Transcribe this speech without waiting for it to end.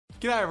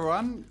G'day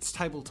everyone, it's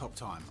tabletop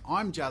time.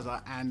 I'm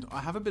Jazza and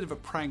I have a bit of a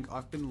prank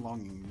I've been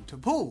longing to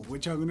pull,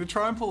 which I'm going to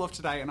try and pull off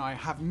today, and I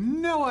have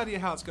no idea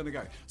how it's going to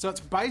go. So it's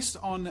based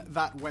on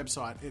that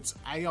website. It's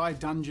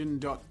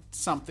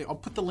aidungeon.something. I'll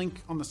put the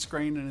link on the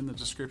screen and in the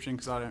description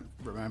because I don't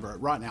remember it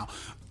right now.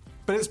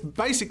 But it's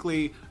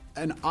basically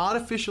an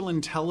artificial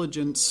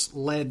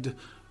intelligence-led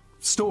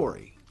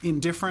story in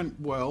different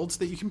worlds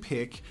that you can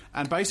pick,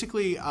 and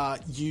basically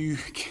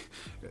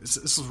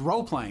it's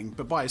role-playing,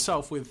 but by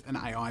yourself with an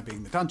AI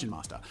being the Dungeon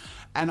Master.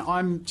 And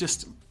I'm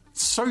just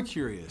so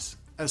curious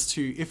as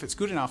to if it's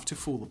good enough to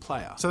fool the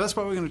player. So that's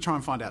what we're going to try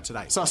and find out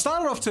today. So I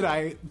started off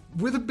today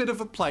with a bit of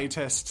a play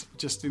test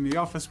just in the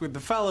office with the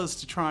fellas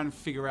to try and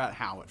figure out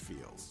how it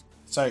feels.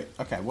 So,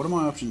 okay, what are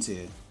my options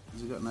here?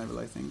 Has it got an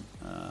overlay thing?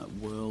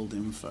 World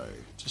info.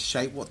 Just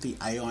shape what the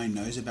AI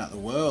knows about the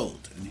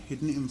world, and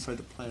hidden info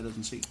the player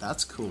doesn't see.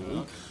 That's cool.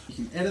 Okay. You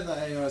can edit the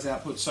AI's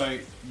output, so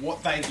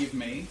what they give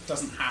me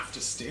doesn't have to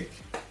stick,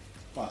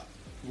 but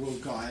will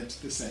guide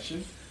the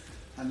session.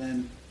 And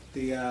then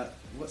the,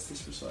 what's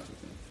this recycle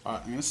thing?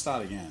 Alright, I'm going to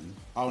start again.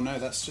 Oh no,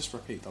 that's just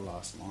repeat the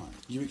last line.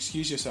 You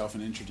excuse yourself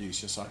and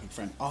introduce your psychic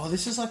friend. Oh,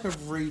 this is like a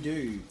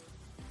redo.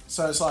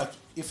 So it's like,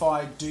 if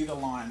I do the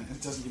line and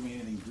it doesn't give me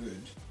anything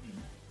good,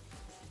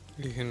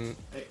 it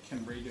can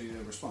redo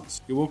the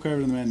response. You walk over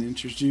to the man and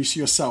introduce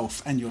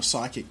yourself and your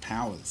psychic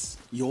powers.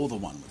 You're the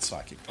one with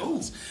psychic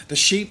powers. Ooh. The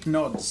sheep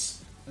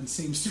nods and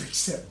seems to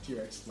accept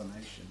your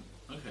explanation.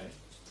 Okay.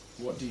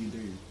 What do you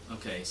do?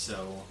 Okay,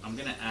 so I'm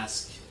going to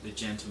ask the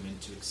gentleman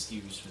to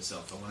excuse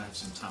himself. I want to have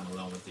some time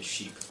alone with the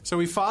sheep. So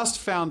we fast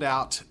found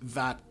out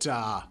that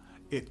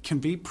it can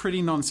be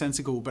pretty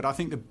nonsensical, but I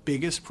think the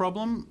biggest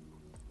problem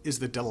is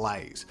the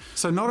delays.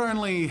 So not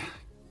only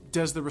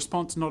does the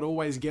response not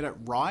always get it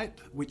right,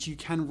 which you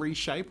can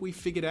reshape, we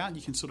figured out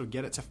you can sort of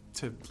get it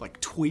to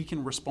like tweak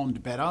and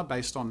respond better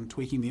based on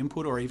tweaking the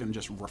input or even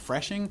just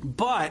refreshing.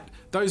 But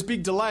those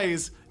big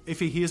delays, if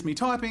he hears me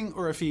typing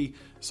or if he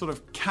sort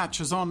of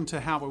catches on to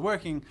how we're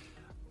working,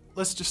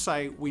 let's just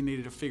say we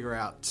needed to figure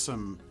out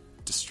some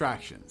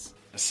distractions.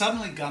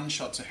 Suddenly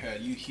gunshots are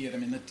heard, you hear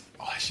them in the...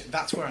 Oh shit,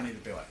 that's where I need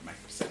to be like, make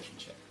a perception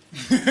check.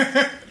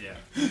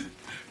 Yeah.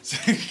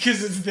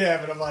 Because it's there,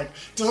 but I'm like,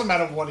 doesn't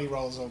matter what he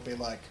rolls, I'll be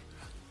like,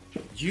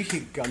 you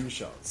hear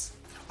gunshots.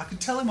 I could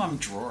tell him I'm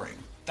drawing.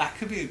 That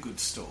could be a good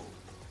stall.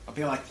 I'll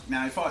be like,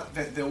 now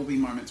there will be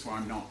moments where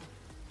I'm not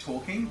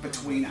talking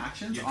between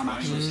actions. I'm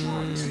actually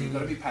drawing, so you've got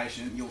to be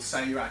patient. You'll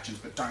say your actions,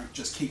 but don't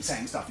just keep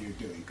saying stuff you're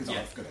doing because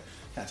I've got to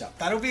catch up.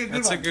 That'll be a good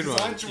one. That's a good one.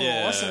 I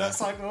draw, so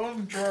that's like, oh,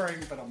 I'm drawing,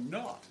 but I'm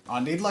not. I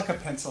need like a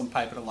pencil and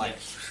paper to like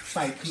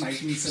fake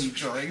making some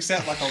drawings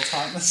out, like I'll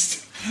type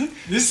this.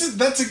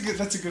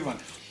 That's a good one.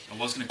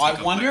 I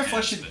wonder if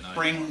I should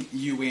bring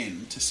you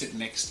in to sit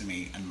next to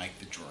me and make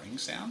the drawing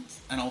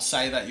sounds. And I'll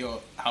say that you're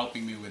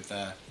helping me with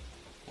the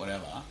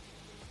whatever.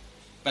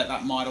 But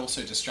that might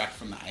also distract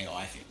from the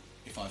AI thing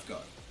if I've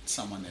got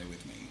someone there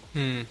with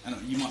me.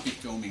 And you might be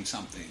filming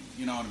something.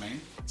 You know what I mean?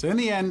 So in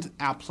the end,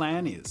 our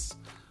plan is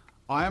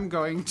I am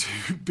going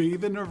to be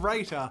the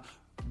narrator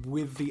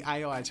with the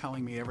AI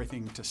telling me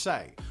everything to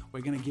say.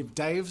 We're going to give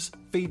Dave's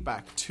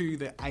feedback to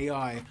the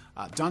AI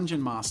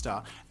Dungeon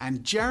Master,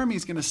 and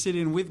Jeremy's going to sit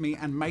in with me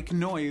and make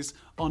noise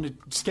on a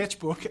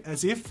sketchbook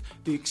as if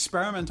the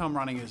experiment I'm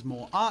running is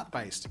more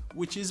art-based,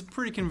 which is a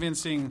pretty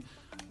convincing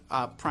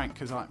prank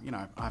because I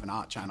have an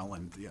art channel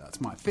and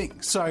that's my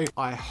thing. So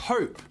I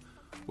hope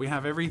we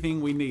have everything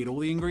we need, all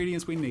the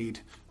ingredients we need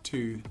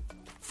to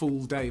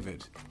fool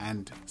David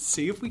and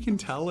see if we can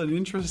tell an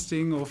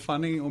interesting or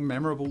funny or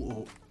memorable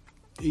or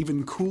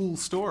even cool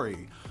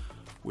story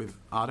with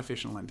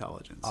artificial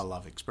intelligence. I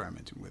love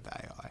experimenting with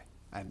AI,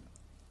 and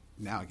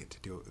now I get to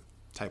do it with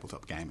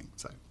tabletop gaming,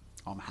 so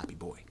I'm a happy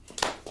boy.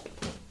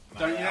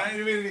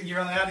 You're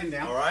allowed in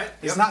now. All right.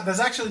 There's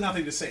actually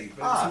nothing to see,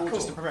 but it's more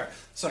just to prepare.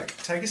 So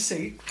take a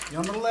seat.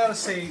 You're not allowed to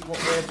see what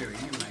we're doing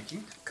and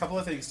making. A couple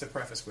of things to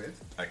preface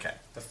with. Okay.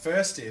 The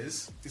first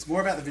is it's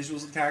more about the visuals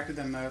of the character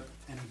than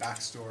any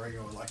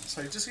backstory or like. So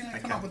you're just gonna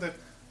come up with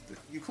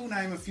your cool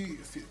name, a few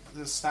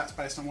the stats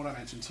based on what I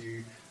mentioned to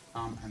you,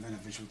 and then a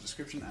visual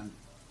description, and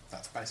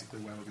that's basically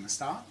where we're going to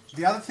start.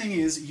 The other thing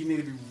is you need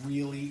to be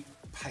really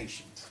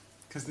patient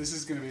because this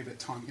is going to be a bit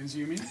time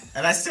consuming.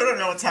 And I still don't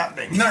know what's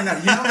happening. No, you're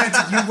not meant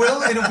to. You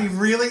will. It'll be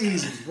really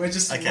easy. We're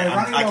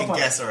running. I can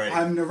guess already.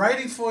 I'm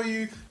narrating for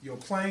you. You're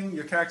playing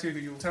your character who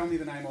you'll tell me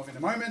the name of in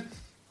a moment.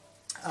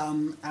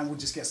 And we'll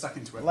just get stuck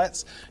into it.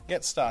 Let's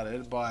get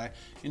started by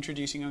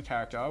introducing a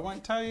character. I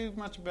won't tell you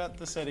much about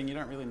the setting. You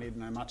don't really need to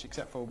know much,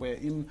 except for we're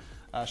in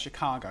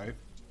Chicago.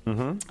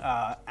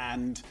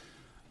 And,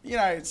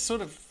 it's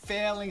sort of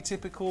fairly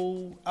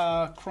typical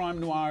crime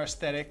noir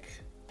aesthetic,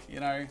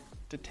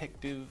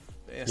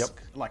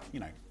 detective-esque,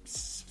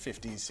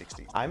 50s,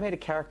 60s. I made a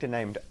character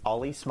named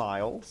Ollie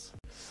Smiles,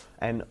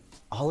 and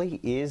Ollie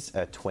is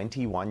a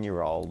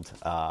 21-year-old,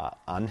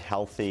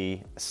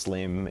 unhealthy,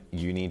 slim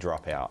uni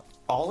dropout.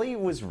 Ollie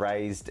was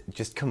raised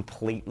just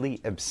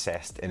completely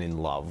obsessed and in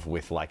love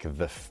with like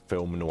the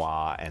film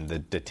noir and the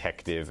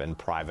detective and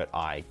private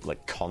eye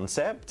like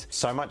concept.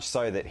 So much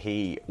so that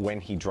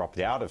when he dropped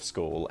out of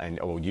school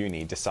or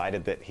uni,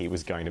 decided that he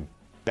was going to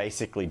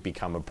basically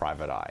become a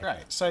private eye.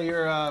 Right. So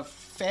you're a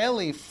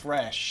fairly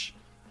fresh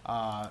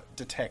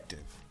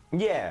detective.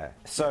 Yeah.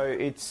 So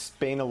it's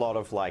been a lot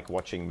of like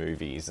watching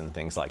movies and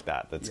things like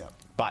that.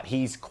 But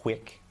he's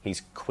quick.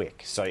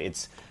 So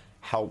it's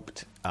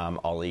helped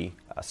Ollie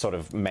sort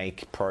of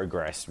make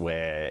progress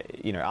where,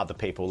 other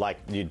people, like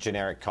your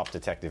generic cop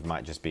detective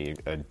might just be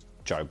a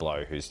Joe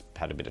Blow who's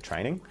had a bit of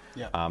training.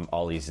 Yeah.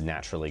 Ollie's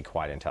naturally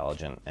quite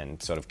intelligent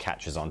and sort of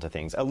catches on to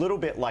things a little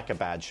bit like a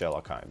bad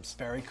Sherlock Holmes.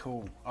 Very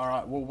cool. All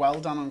right, well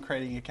done on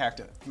creating your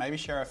character. Maybe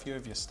share a few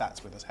of your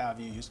stats with us. How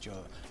have you used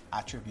your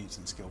attributes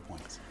and skill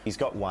points? He's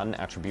got one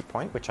attribute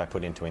point, which I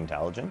put into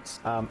intelligence.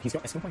 He's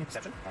got a skill point in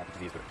perception, because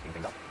he is good at picking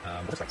things up.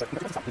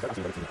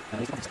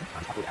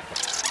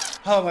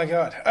 Oh my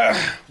god.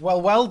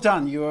 Well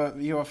done. You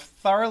are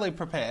thoroughly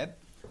prepared.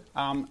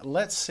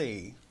 Let's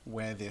see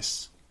where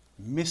this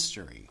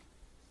mystery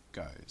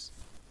goes.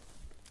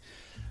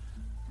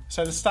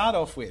 So to start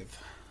off with,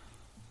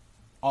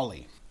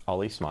 Ollie.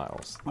 Ollie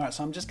Smiles. All right,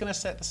 so I'm just going to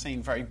set the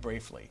scene very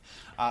briefly.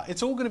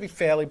 It's all going to be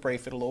fairly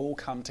brief. It'll all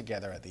come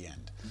together at the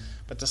end.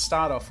 But to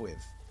start off with,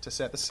 to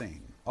set the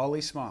scene,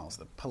 Ollie Smiles,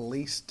 the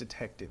police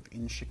detective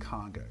in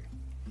Chicago.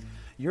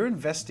 You're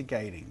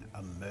investigating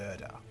a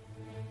murder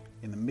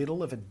in the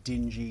middle of a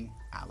dingy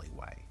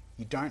alleyway.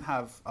 You don't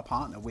have a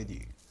partner with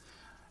you.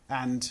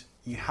 And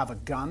you have a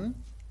gun,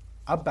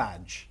 a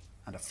badge,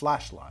 and a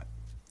flashlight.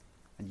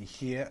 And you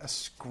hear a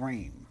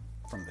scream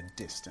from the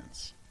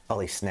distance.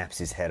 Ollie snaps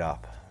his head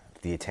up.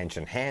 The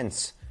attention,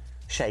 hands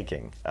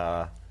shaking.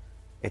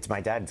 It's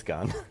my dad's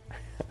gun.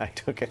 I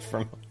took it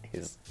from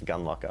his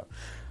gun locker.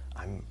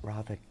 I'm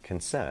rather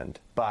concerned,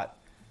 but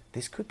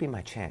this could be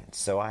my chance.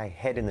 So I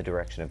head in the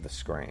direction of the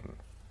scream.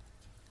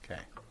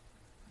 Okay.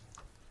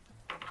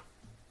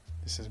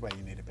 This is where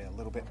you need to be a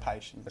little bit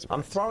patient.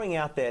 I'm throwing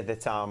out there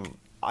that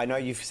I know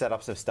you've set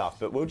up some stuff,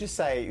 but we'll just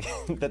say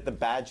that the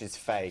badge is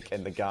fake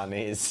and the gun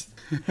is,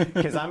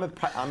 because I'm a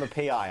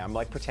PI. I'm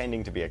like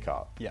pretending to be a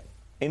cop. Yeah.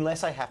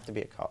 Unless I have to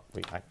be a cop,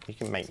 you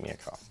can make me a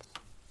cop.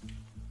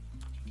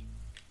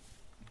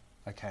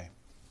 Okay.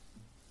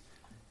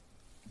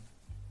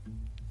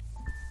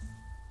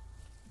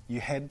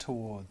 You head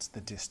towards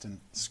the distant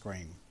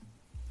scream.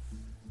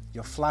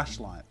 Your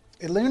flashlight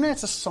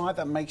illuminates a sight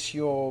that makes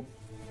your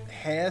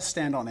hair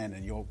stand on end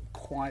and you're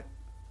quite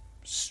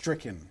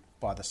stricken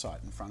by the sight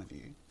in front of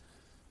you.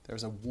 There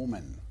is a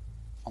woman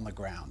on the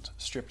ground,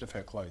 stripped of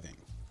her clothing.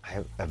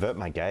 I avert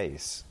my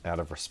gaze out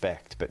of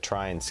respect, but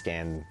try and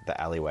scan the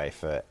alleyway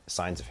for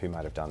signs of who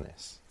might have done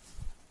this.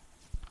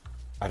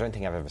 I don't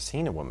think I've ever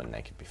seen a woman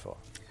naked before.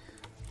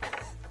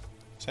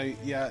 So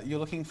yeah, you're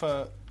looking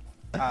for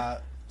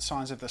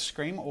signs of the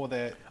scream or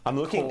the I'm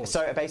looking, cause?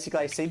 so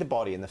basically I see the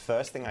body and the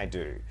first thing I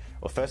do,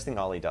 or first thing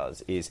Ollie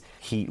does, is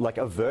he like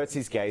averts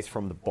his gaze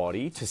from the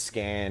body to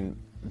scan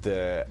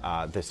the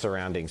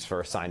surroundings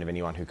for a sign of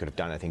anyone who could have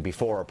done anything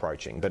before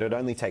approaching, but it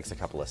only takes a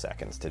couple of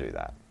seconds to do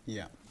that.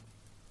 Yeah.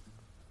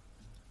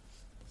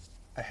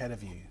 Ahead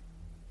of you,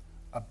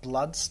 a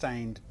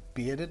blood-stained,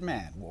 bearded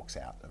man walks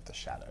out of the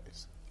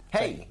shadows.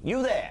 Hey,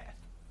 you there!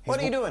 What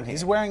are you doing here?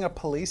 He's wearing a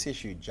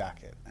police-issued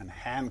jacket and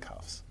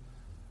handcuffs.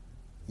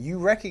 You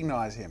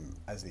recognize him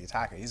as the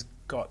attacker. He's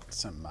got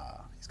some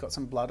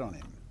blood on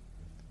him.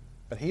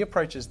 But he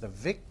approaches the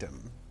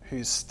victim,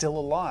 who's still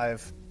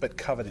alive but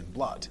covered in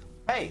blood.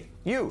 Hey,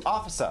 you,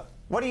 officer,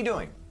 what are you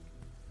doing?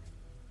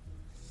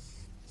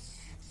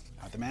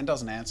 The man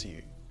doesn't answer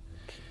you.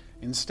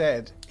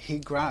 Instead, he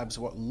grabs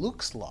what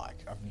looks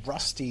like a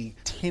rusty,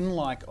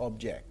 tin-like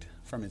object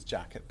from his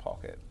jacket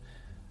pocket,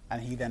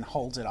 and he then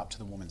holds it up to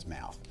the woman's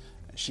mouth.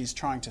 She's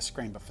trying to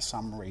scream, but for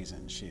some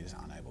reason, she is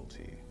unable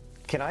to.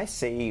 Can I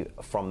see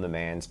from the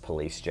man's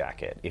police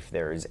jacket if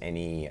there is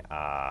any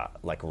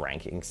like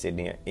rank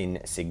insignia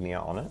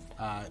on it?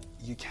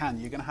 You can.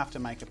 You're going to have to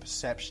make a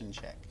perception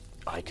check.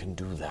 I can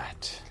do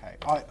that.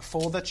 Okay.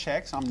 For the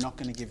checks, I'm not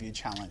going to give you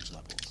challenge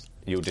levels.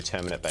 You'll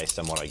determine it based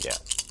on what I get.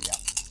 Yeah.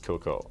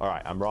 Cool. All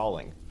right, I'm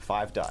rolling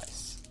 5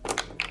 dice.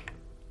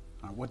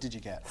 What did you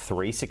get?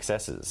 3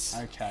 successes.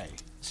 Okay.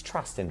 There's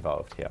trust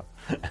involved here.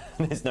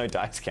 There's no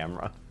dice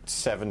camera.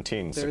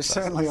 17 There is successes.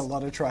 certainly a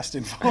lot of trust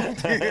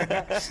involved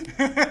here.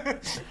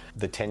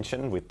 The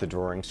tension with the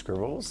drawing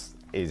scribbles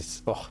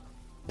is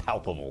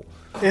palpable.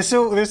 This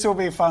will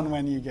be fun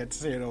when you get to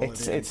see it all.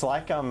 It's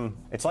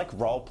like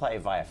role play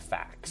via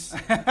fax.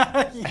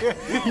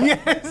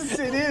 Yes,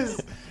 it is.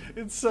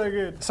 It's so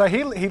good. So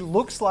he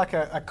looks like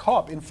a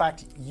cop. In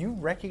fact, you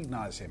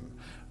recognize him.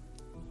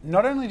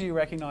 Not only do you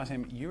recognise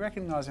him, you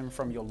recognise him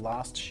from your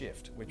last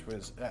shift,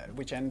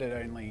 which ended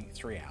only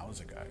 3 hours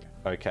ago.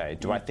 Okay.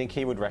 Do I think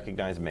he would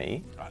recognize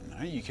me? I don't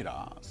know. You could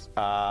ask.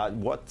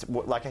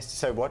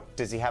 So what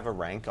does he have a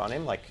rank on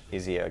him? Like,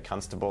 is he a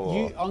constable?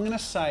 Or... I'm going to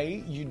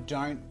say you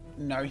don't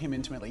know him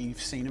intimately.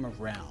 You've seen him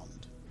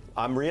around.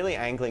 I'm really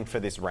angling for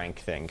this rank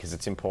thing because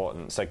it's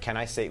important. So can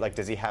I see, like,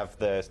 does he have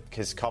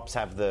because cops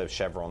have the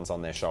chevrons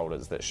on their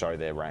shoulders that show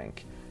their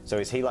rank. So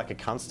is he like a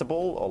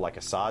constable or like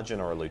a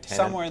sergeant or a lieutenant?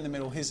 Somewhere in the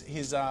middle.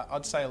 His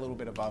I'd say a little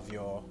bit above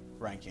your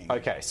ranking.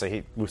 Okay, so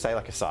we'll say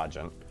like a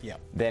sergeant. Yeah.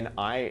 Then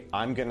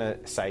I'm going to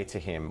say to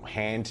him,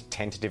 hand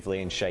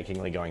tentatively and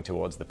shakingly going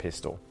towards the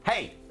pistol.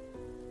 Hey,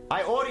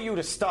 I order you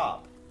to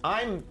stop.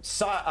 I'm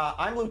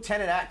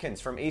Lieutenant Atkins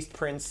from East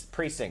Prince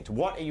Precinct.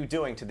 What are you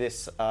doing to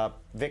this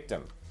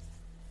victim?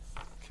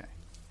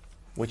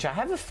 Which I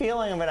have a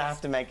feeling I'm going to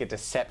have to make a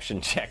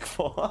deception check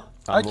for.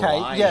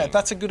 Okay, yeah,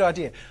 that's a good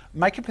idea.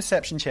 Make a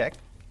perception check.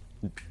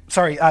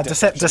 Sorry,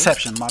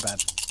 deception, my bad.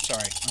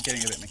 Sorry, I'm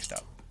getting a bit mixed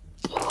up.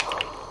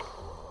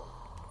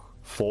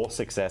 4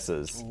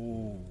 successes.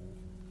 Ooh.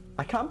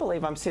 I can't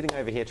believe I'm sitting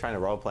over here trying to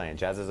roleplay and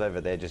Jazz is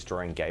over there just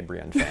drawing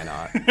Gabriel fan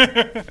art.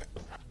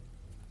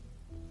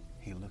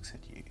 He looks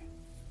at you,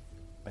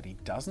 but he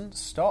doesn't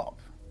stop.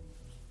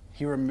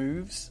 He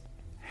removes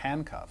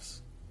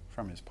handcuffs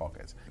from his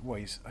pockets.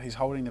 Well, he's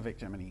holding the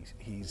victim and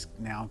he's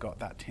now got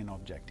that tin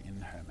object in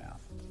her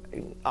mouth.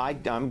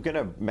 I'm going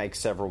to make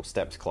several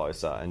steps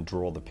closer and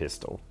draw the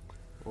pistol.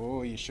 Oh,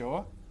 are you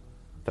sure?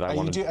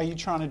 Are you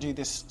trying to do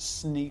this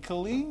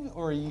sneakily,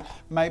 or are you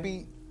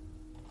maybe?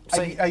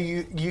 So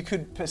you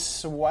could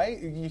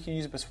persuade? You can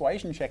use a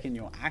persuasion check in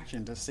your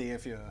action to see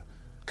if you're,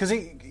 because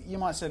you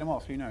might set him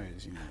off. Who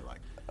knows?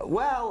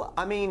 Well,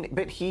 I mean,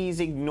 but he's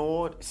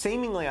ignored...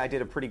 Seemingly, I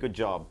did a pretty good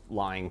job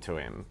lying to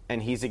him,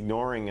 and he's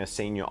ignoring a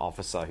senior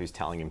officer who's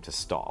telling him to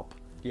stop.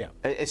 Yeah.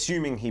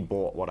 Assuming he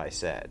bought what I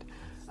said.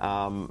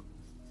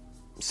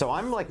 So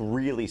I'm, like,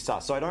 really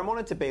sus. So I don't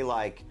want it to be,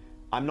 like...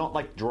 I'm not,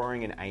 like,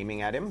 drawing and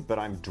aiming at him, but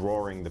I'm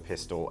drawing the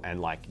pistol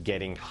and, like,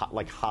 getting,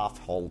 half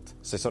halt.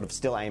 So sort of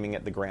still aiming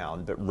at the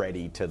ground, but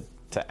ready to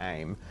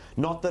aim.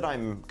 Not that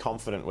I'm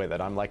confident with it.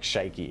 I'm, like,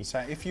 shaky. So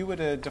if you were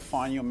to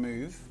define your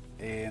move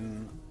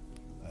in...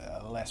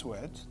 less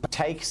words.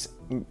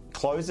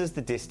 Closes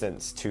the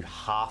distance to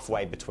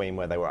halfway between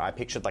where they were. I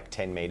pictured like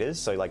 10 meters,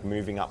 so like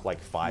moving up like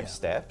 5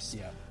 steps,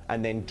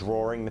 and then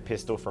drawing the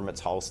pistol from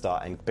its holster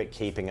but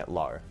keeping it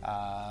low.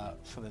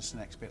 For this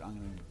next bit, I'm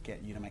going to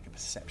get you to make a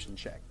perception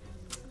check.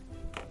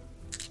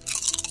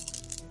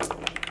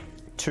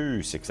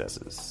 2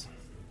 successes.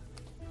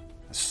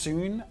 As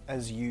soon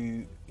as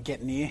you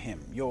get near him,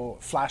 your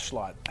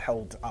flashlight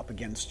held up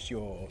against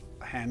your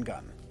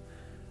handgun.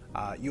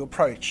 You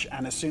approach,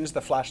 and as soon as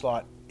the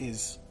flashlight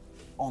is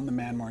on the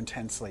man more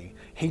intensely,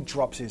 he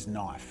drops his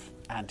knife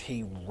and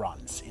he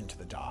runs into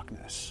the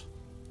darkness,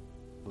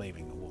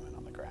 leaving the woman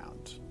on the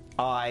ground.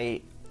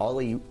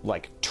 Ollie,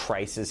 like,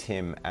 traces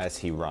him as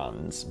he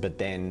runs, but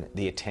then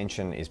the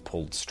attention is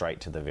pulled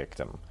straight to the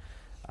victim.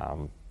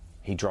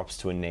 He drops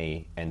to a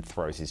knee and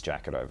throws his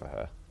jacket over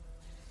her.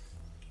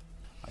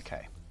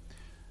 Okay.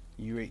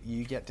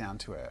 You get down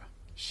to her.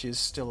 She's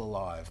still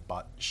alive,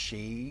 but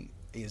she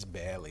is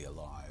barely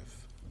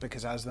alive,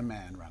 because as the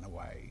man ran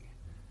away,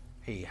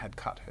 he had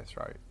cut her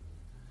throat.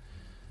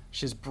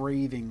 She's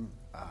breathing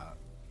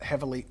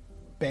heavily,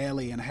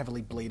 barely, and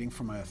heavily bleeding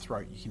from her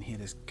throat. You can hear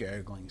this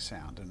gurgling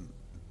sound, and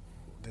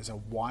there's a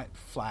white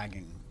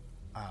flagging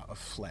of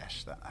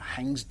flesh that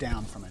hangs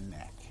down from her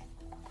neck.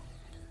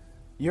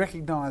 You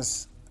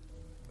recognise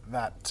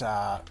that...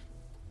 I'll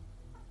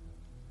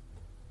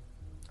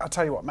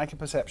tell you what, make a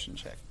perception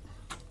check.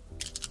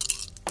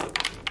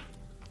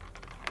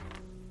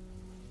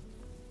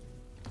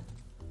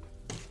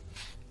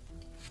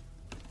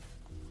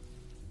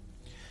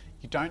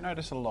 You don't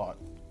notice a lot,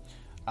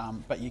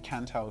 but you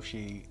can tell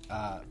she,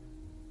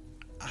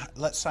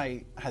 let's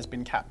say, has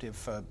been captive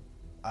for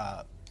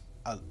a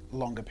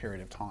longer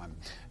period of time.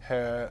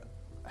 Her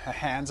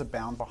hands are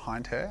bound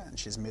behind her, and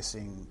she's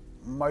missing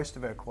most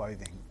of her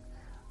clothing.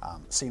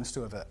 Seems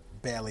to have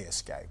barely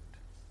escaped.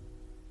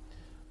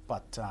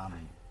 But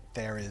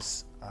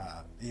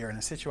you're in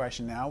a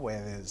situation now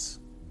where there's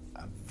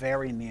a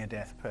very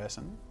near-death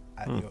person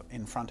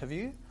in front of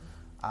you,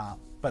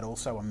 but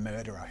also a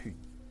murderer who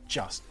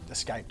just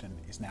escaped and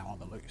is now on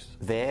the loose.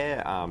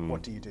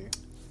 What do you do?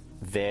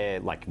 They're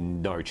like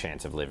no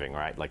chance of living,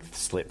 right? Like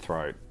slit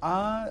throat.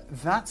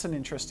 That's an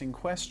interesting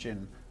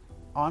question.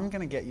 I'm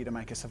going to get you to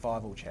make a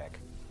survival check.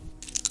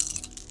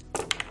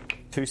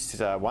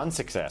 1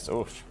 success.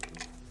 Oof.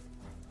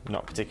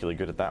 Not particularly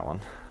good at that one.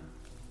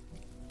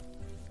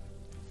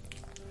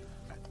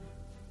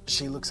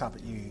 She looks up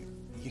at you.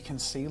 You can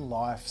see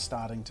life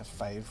starting to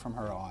fade from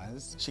her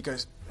eyes. She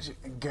goes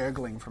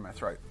gurgling from her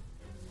throat.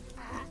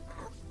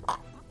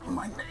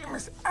 My name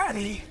is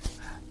Addie.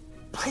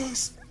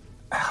 Please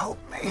help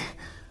me.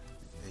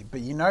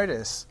 But you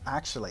notice,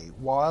 actually,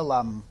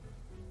 while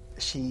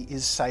she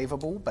is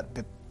savable, but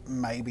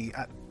maybe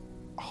at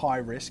high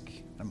risk,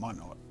 it might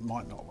not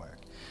work.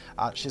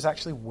 She's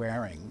actually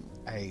wearing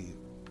a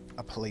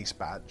police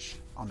badge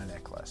on a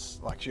necklace.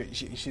 Like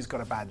she's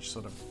got a badge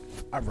sort of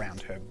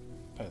around her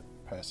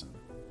person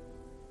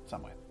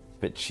somewhere.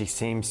 But she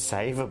seems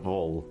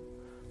savable.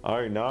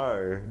 Oh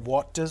no.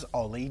 What does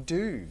Ollie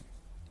do?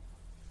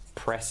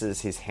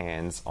 Presses his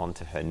hands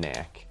onto her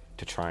neck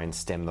to try and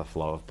stem the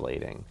flow of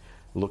bleeding.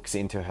 Looks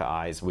into her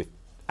eyes with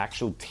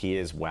actual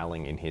tears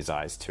welling in his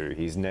eyes too.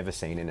 He's never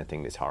seen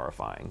anything this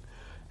horrifying.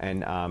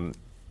 And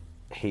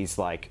he's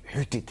like,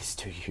 who did this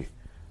to you?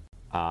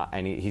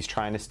 And he's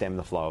trying to stem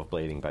the flow of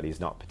bleeding, but he's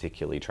not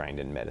particularly trained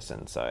in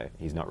medicine, so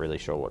he's not really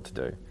sure what to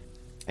do.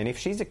 And if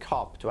she's a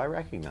cop, do I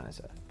recognise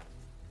her?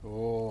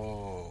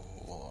 Oh,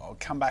 I'll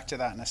come back to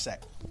that in a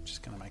sec. I'm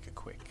just going to make a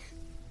quick.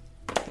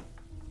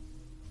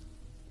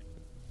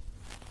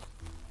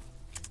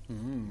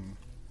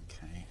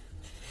 Okay.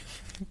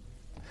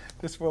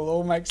 This will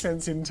all make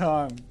sense in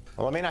time.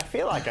 Well, I mean, I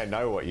feel like I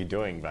know what you're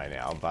doing by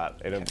now,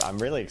 but I'm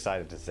really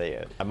excited to see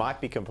it. I might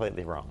be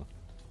completely wrong.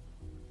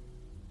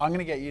 I'm going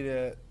to get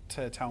you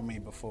to tell me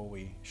before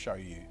we show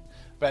you.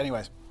 But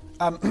anyways,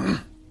 all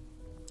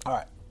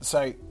right.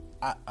 So,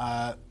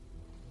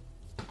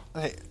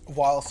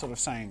 while sort of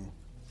saying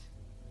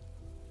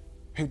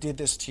who did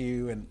this to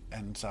you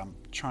and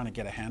trying to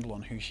get a handle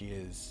on who she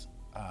is,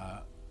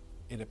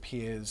 it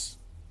appears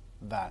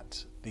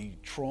that the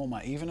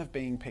trauma, even of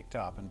being picked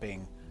up and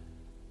being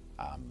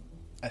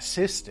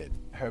assisted,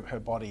 her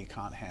body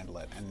can't handle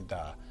it, and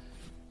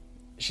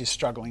she's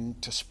struggling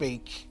to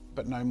speak,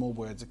 but no more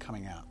words are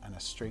coming out, and a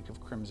streak of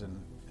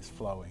crimson is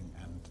flowing,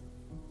 and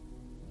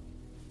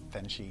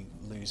then she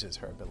loses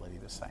her ability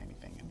to say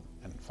anything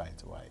and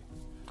fades away.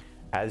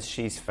 As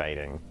she's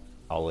fading,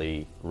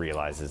 Ollie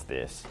realizes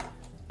this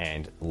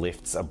and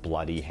lifts a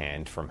bloody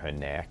hand from her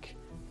neck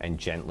and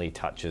gently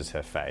touches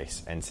her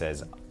face and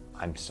says,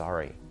 I'm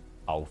sorry,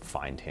 I'll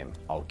find him,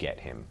 I'll get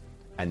him,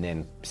 and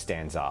then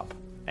stands up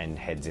and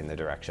heads in the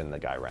direction the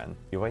guy ran.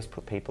 You always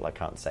put people I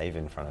can't save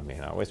in front of me,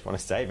 and I always want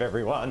to save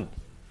everyone.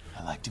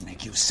 I like to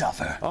make you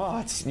suffer.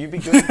 Oh, you'd be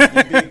good.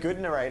 You'd be a good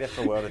narrator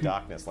for World of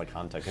Darkness, like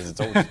Hunter, because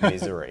it's all just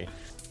misery.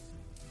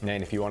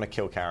 Man, if you want to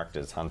kill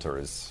characters, Hunter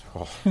is.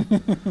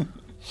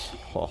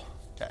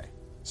 Okay,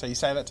 so you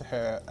say that to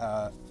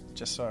her,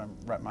 just so I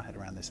wrap my head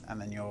around this,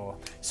 and then you're.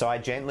 So I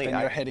gently. Then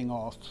you're heading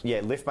off. Yeah,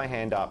 lift my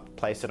hand up,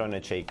 place it on her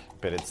cheek,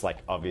 but it's like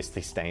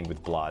obviously stained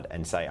with blood,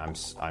 and say,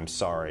 "I'm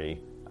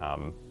sorry.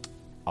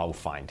 I'll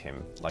find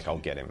him. Like I'll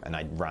get him." And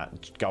I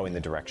go in the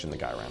direction the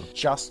guy ran.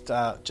 Just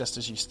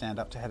as you stand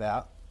up to head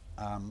out,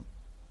 and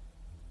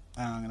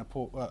I'm going to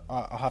pull.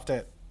 I'll have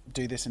to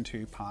do this in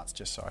two parts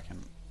just so I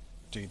can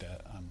do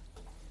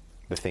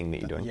the thing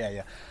that you're doing.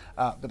 Yeah.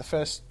 But the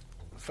first,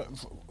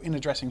 in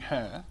addressing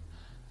her,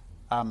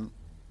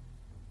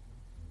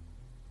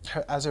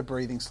 as her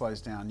breathing slows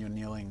down, you're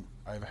kneeling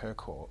over her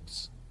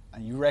corpse,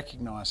 and you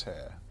recognise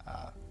her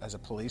as a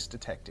police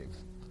detective,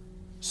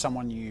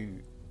 someone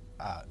you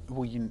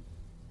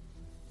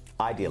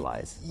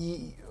idealize.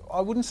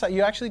 I wouldn't say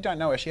you actually don't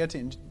know her. She had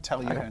to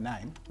tell you her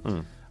name.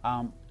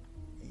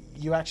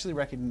 You actually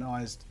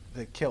recognised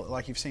the killer,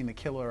 like you've seen the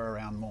killer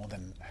around more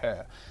than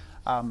her.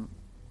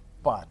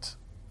 But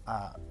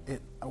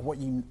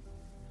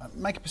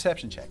make a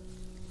perception check.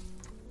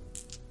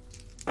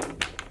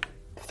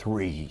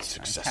 3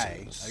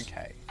 successes.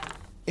 Okay.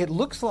 It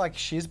looks like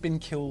she's been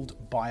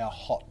killed by a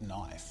hot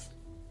knife.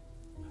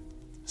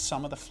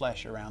 Some of the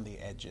flesh around the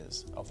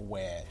edges of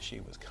where she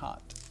was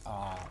cut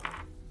are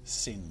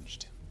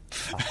singed.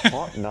 A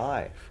hot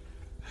knife.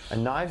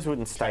 And knives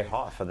wouldn't stay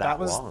hot for that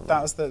long.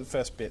 That was the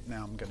first bit.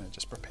 Now I'm going to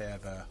just prepare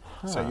the...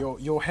 So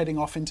you're heading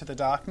off into the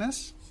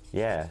darkness?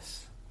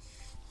 Yes.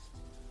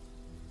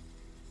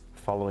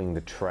 Following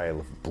the trail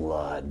of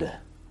blood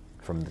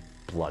from the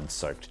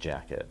blood-soaked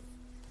jacket.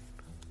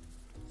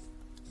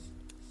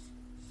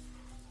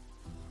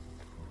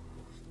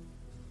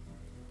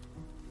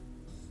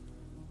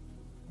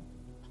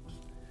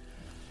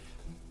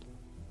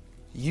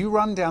 You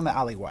run down the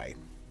alleyway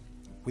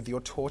with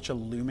your torch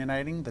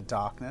illuminating the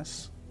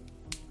darkness.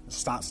 It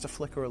starts to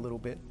flicker a little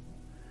bit.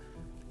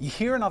 You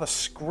hear another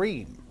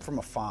scream from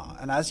afar,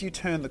 and as you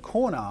turn the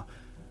corner,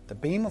 the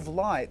beam of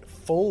light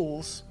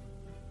falls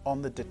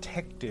on the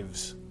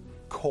detective's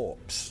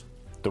corpse.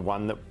 The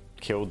one that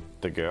killed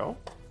the girl?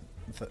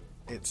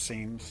 It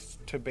seems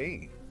to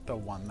be the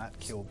one that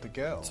killed the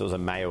girl. So it was a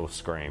male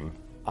scream.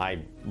 I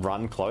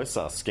run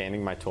closer,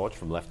 scanning my torch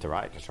from left to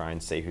right to try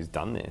and see who's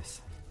done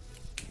this.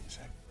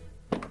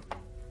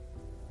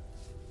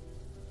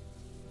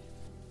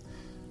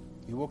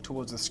 You walk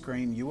towards the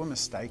screen. You were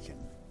mistaken.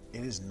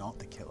 It is not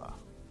the killer.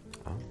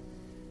 Oh.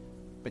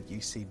 But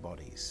you see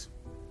bodies.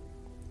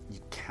 You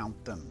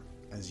count them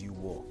as you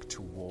walk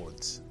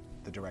towards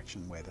the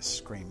direction where the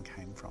scream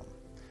came from.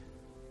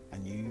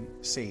 And you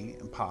see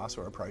and pass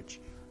or approach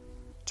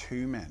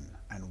 2 men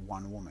and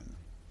 1 woman.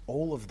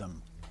 All of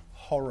them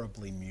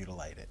horribly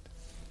mutilated.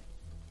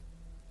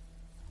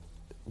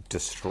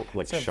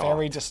 like It's a shocked.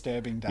 very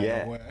disturbing day Yeah,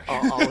 at work.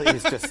 Ollie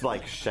is just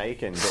like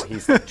shaken, but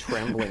he's like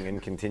trembling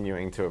and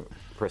continuing to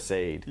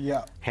proceed.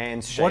 Yeah.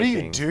 Hands shaking. What do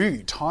you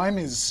do? Time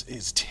is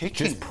ticking.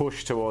 Just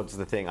push towards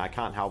the thing. I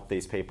can't help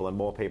these people, and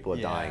more people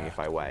are dying Yeah. if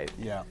I wait.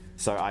 Yeah.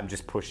 So I'm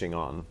just pushing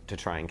on to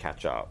try and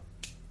catch up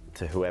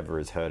to whoever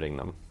is hurting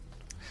them.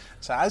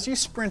 So as you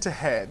sprint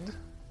ahead,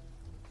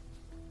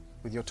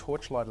 with your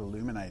torchlight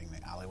illuminating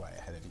the alleyway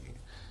ahead of you,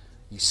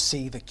 you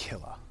see the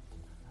killer.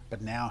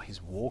 But now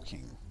he's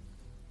walking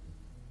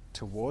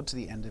towards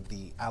the end of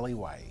the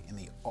alleyway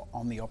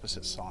on the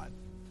opposite side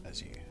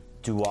as you.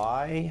 Do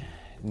I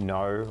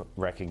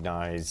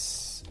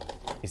recognize,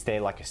 is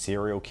there like a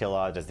serial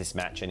killer? Does this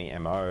match any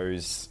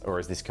MOs? Or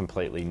is this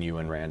completely new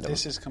and random?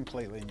 This is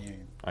completely new.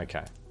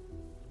 Okay.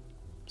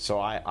 So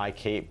I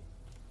keep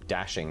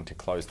dashing to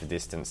close the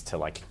distance to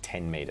like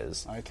 10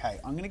 meters. Okay,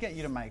 I'm going to get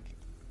you to make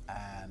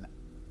an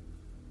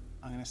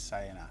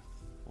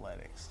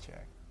athletics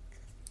check.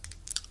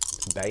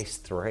 Base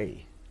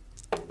 3.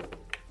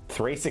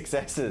 3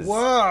 successes.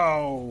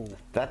 Whoa!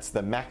 That's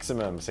the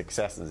maximum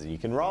successes you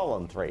can roll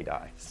on 3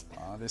 dice.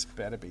 Oh, this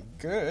better be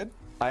good.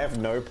 I have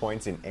no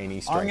points in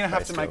any strength. I'm going to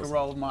have to make a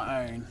roll of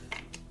my own.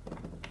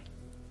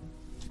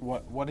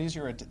 What is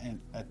your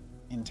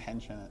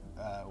intention?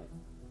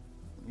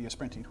 You're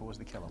sprinting towards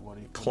the killer. What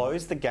do you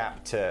Close the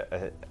gap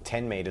to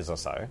 10 meters or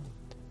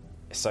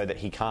so that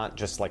he can't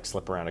just like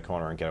slip around a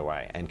corner and get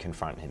away and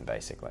confront him,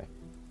 basically.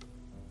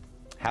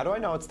 How do I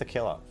know it's the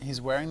killer?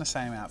 He's wearing the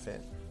same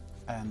outfit,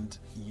 and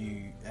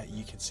you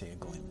can see a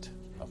glint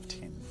of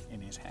tin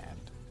in his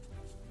hand.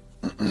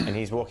 And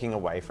he's walking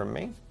away from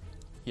me?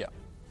 Yeah.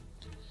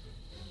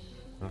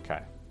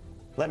 Okay.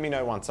 Let me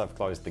know once I've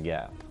closed the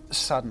gap.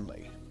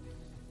 Suddenly,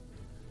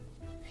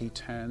 he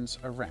turns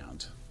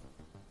around,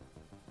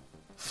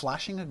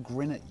 flashing a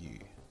grin at you.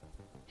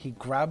 He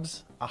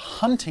grabs a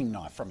hunting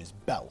knife from his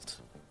belt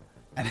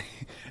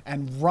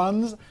and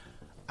runs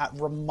at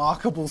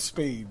remarkable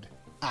speed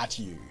at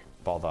you.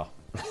 Bother.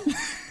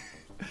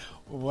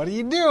 What do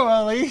you do,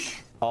 Ollie?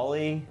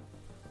 Ollie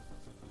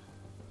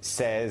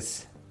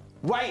says,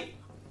 "Wait!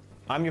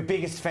 I'm your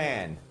biggest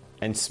fan,"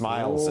 and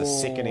smiles a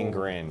sickening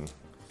grin.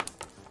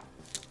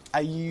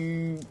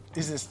 Is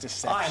this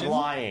deception? I'm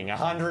lying,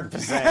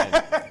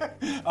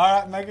 100%.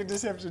 Alright, make a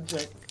deception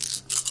check.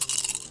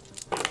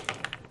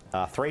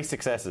 3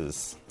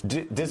 successes.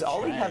 Does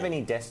Ollie have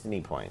any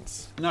destiny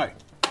points? No.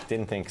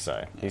 Didn't think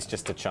so. He's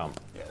just a chump.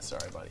 Yeah,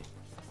 sorry, buddy.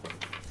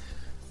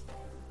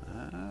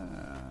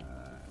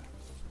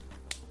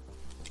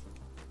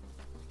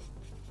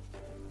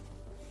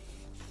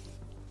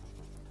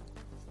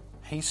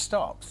 He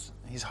stops.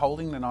 He's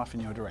holding the knife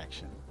in your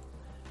direction.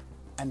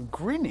 And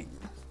grinning,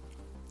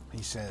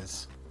 he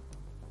says,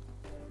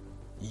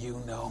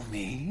 "You know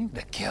me,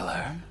 the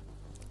killer,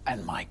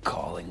 and my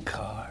calling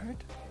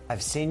card?"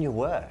 I've seen your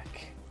work.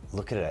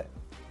 Look at it.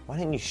 Why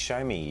don't you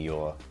show me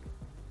your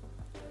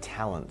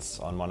talents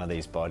on one of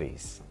these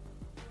bodies?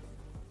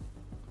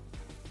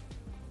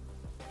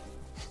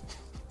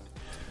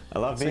 I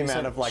love the So he's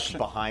amount like, of like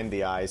behind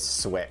the eyes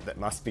sweat that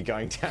must be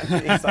going down.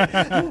 He's like,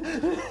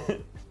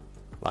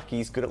 lucky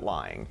he's good at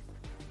lying.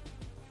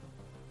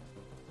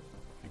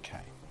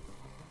 Okay.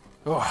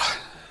 Oh,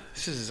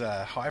 this is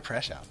high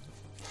pressure.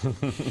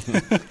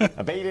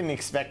 I bet you didn't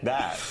expect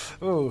that.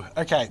 Ooh,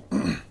 okay.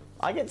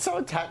 I get so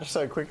attached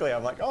so quickly.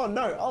 I'm like, oh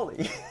no,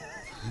 Ollie.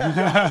 I'm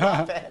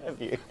not a fan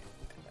of you.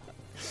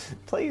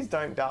 Please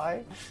don't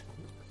die.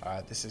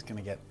 Alright, this is going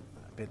to get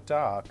a bit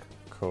dark.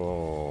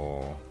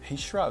 Cool. He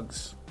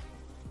shrugs.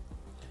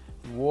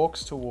 He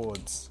walks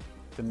towards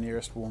the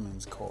nearest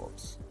woman's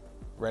corpse,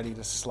 ready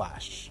to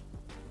slash.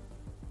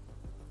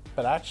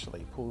 But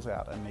actually pulls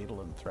out a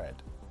needle and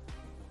thread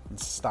and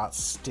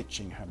starts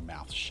stitching her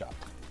mouth shut.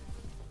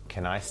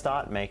 Can I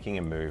start making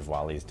a move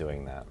while he's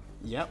doing that?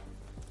 Yep.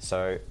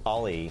 So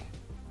Ollie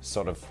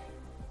sort of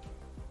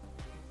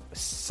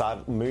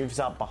moves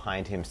up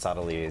behind him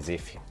subtly as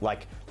if,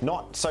 like,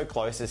 not so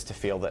close as to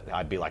feel that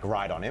I'd be like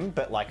right on him,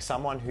 but like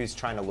someone who's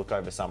trying to look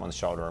over someone's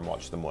shoulder and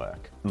watch them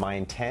work. My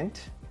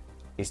intent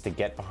is to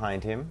get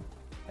behind him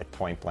at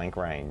point blank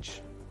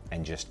range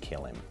and just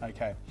kill him.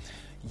 Okay.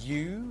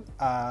 You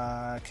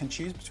can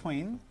choose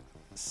between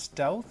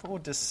stealth or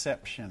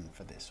deception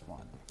for this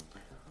one.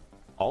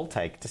 I'll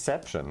take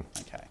deception.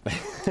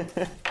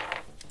 Okay.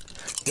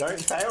 Don't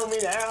fail me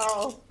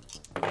now!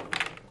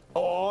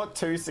 Or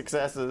 2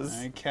 successes.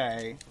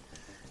 Okay.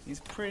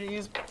 He's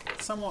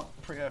somewhat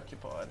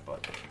preoccupied,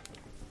 but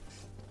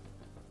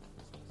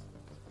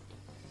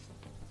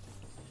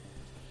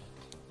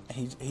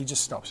he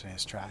just stops in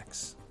his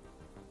tracks.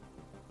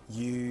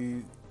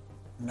 You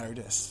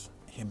notice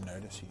him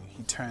notice you.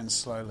 He turns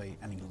slowly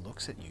and he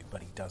looks at you,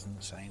 but he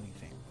doesn't say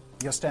anything.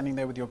 You're standing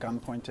there with your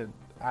gun pointed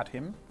at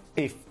him?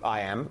 If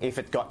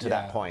it got to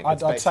that point. I'd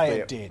it's say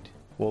basically- it did.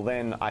 Well,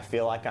 then I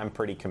feel like I'm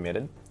pretty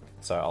committed,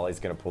 so Ollie's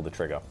going to pull the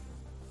trigger.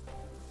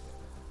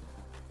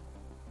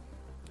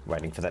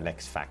 Waiting for the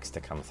next fax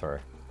to come through.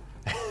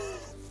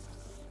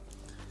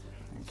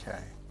 Okay.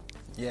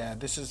 Yeah,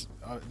 this is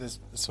this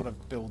sort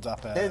of builds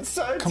up a It's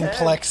so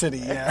complexity.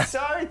 tense.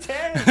 Yeah. It's so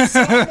tense.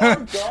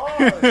 Oh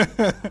my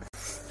god.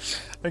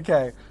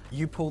 Okay,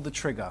 you pull the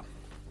trigger.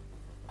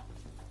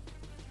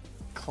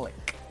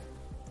 Click.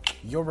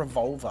 Your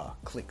revolver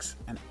clicks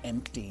an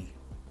empty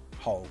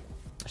hole,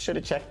 I should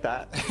have checked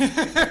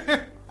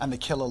that. and the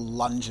killer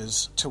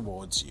lunges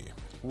towards you.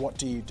 What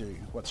do you do?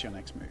 What's your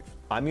next move?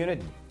 I'm gonna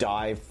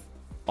dive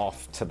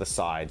off to the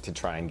side to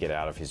try and get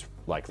out of his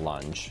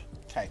lunge.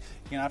 Okay,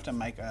 you're gonna have to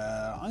make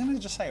a. I'm gonna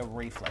just say a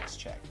reflex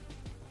check.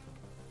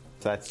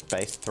 So that's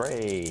base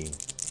 3.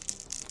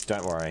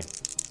 Don't worry.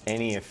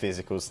 Any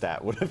physical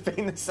stat would have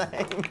been the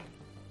same.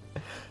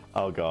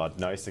 Oh god,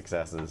 no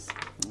successes.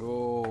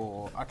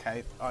 Oh,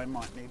 okay. I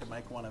might need to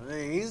make one of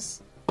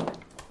these.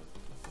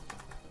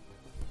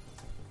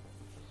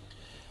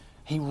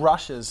 He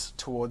rushes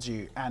towards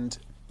you, and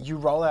you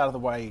roll out of the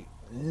way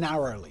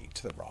narrowly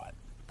to the right.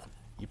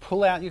 You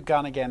pull out your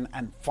gun again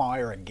and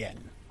fire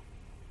again.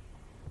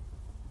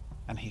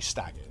 And he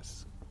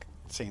staggers.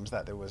 It seems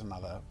that there was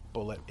another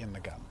bullet in the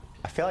gun.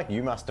 I feel like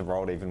you must have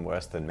rolled even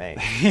worse than me.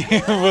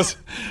 It was,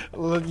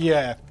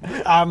 yeah.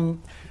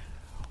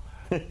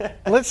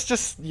 Let's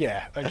just,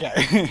 yeah,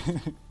 okay.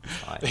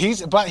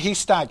 But he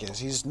staggers.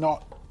 He's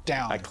not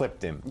down. I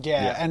clipped him.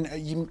 Yeah, and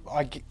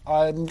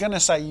I'm going to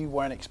say you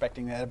weren't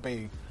expecting there to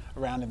be a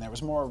round in there. It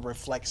was more a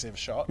reflexive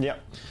shot.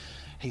 Yep.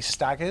 He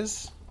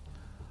staggers,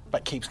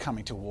 but keeps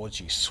coming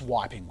towards you,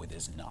 swiping with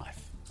his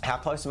knife. How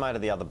close am I to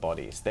the other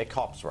bodies? They're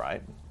cops,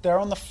 right? They're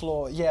on the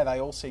floor. Yeah, they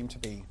all seem to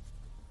be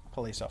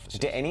police officers.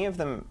 Do any of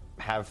them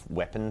have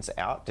weapons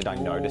out? Did I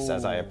notice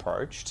as I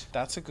approached?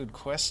 That's a good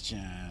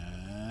question.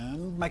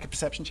 Make a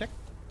perception check.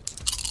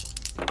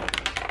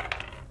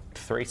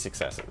 3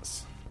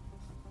 successes.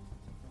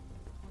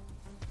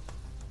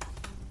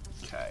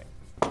 Okay.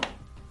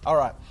 All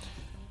right.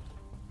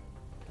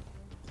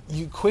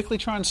 You quickly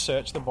try and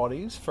search the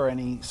bodies for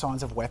any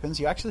signs of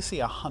weapons. You actually see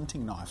a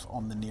hunting knife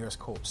on the nearest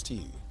corpse to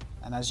you.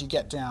 And as you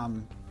get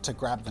down to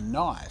grab the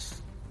knife,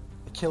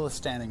 the killer's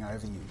standing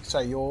over you. So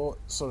you're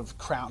sort of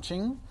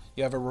crouching.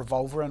 You have a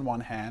revolver in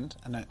one hand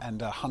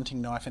and a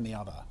hunting knife in the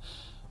other.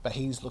 But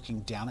he's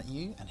looking down at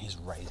you and he's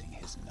raising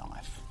his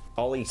knife.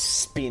 Ollie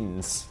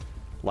spins,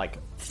 like,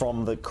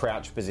 from the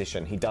crouch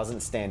position. He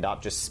doesn't stand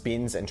up, just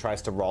spins and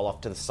tries to roll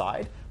off to the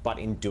side. But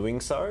in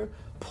doing so,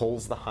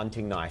 pulls the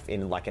hunting knife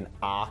in like an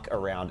arc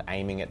around,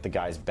 aiming at the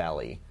guy's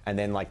belly. And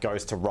then, like,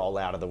 goes to roll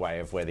out of the way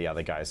of where the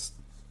other guy's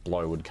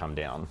blow would come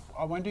down.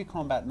 I won't do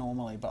combat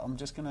normally, but I'm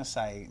just going to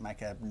say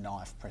make a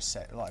knife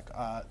preset, like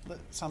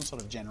some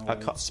sort of general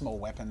small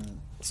weapon.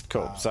 It's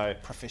cool. So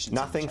proficiency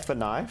nothing check. for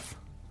knife,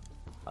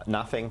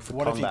 nothing for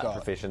What have you combat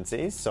got?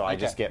 proficiencies. So I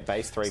just get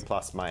base 3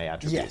 plus my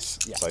attributes.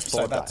 Yes, So 4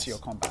 so that's dice. your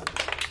combat.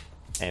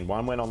 And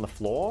 1 went on the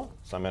floor,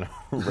 so I'm going to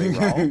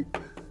re-roll.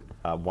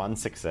 1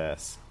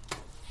 success.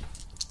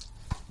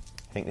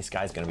 I think this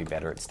guy's going to be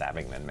better at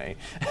stabbing than me.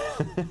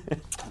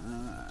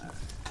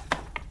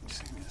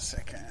 Just give me a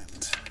second.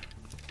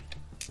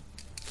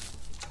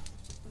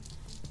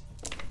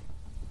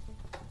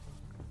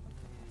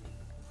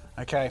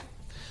 Okay.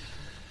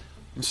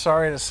 I'm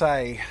sorry to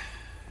say,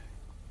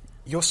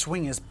 your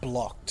swing is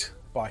blocked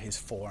by his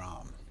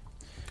forearm,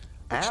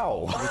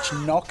 Ow! which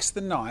knocks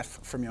the knife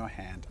from your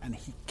hand, and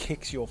he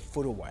kicks your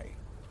foot away,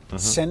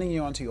 sending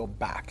you onto your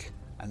back.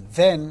 And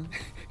then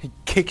he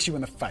kicks you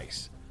in the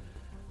face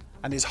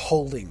and is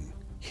holding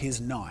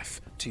his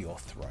knife to your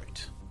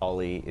throat.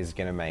 Ollie is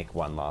going to make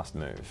one last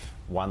move,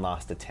 one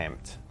last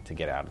attempt to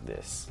get out of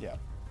this. Yeah.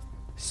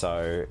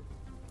 So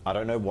I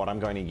don't know what I'm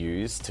going to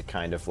use to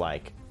kind of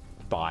like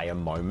buy a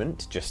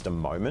moment, just a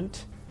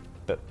moment,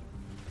 but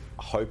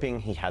hoping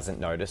he hasn't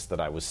noticed that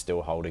I was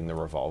still holding the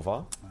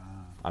revolver.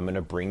 I'm going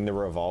to bring the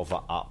revolver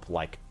up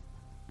like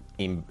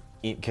in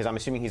because I'm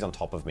assuming he's on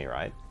top of me,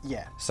 right?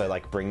 Yeah. So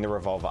like bring the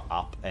revolver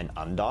up and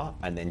under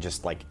and then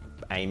just like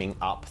aiming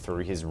up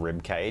through his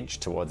rib cage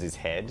towards his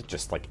head,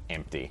 just like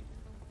empty.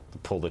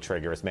 Pull the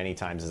trigger as many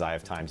times as I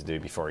have time to do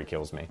before he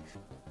kills me.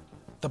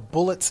 The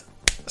bullets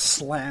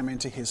slam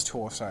into his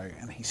torso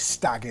and he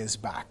staggers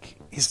back.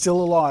 He's still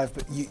alive,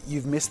 but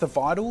you've missed the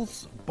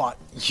vitals, but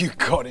you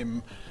got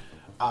him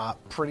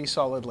pretty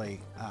solidly.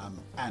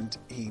 And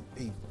he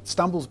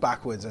stumbles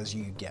backwards as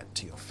you get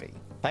to your feet.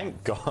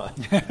 Thank God.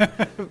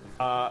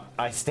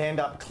 I stand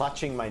up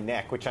clutching my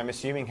neck, which I'm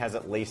assuming has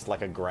at least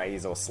like a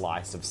graze or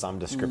slice of some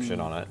description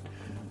on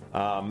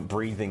it.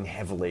 Breathing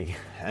heavily,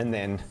 and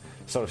then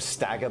sort of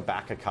stagger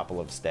back a couple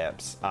of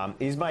steps.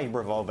 Is my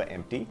revolver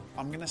empty?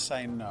 I'm going to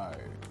say no.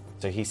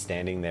 So he's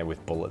standing there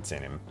with bullets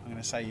in him. I'm going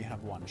to say you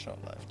have one shot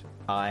left.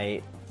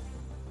 I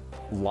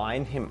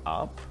line him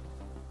up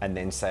and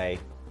then say,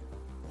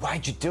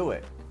 "Why'd you do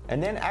it?"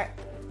 And then,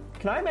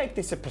 can I make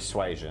this a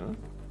persuasion?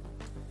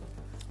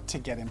 To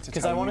get him to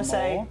Because tell I want you to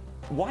say, more.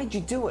 "Why'd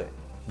you do it?"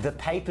 The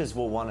papers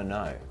will want to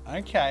know.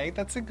 Okay,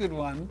 that's a good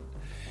one.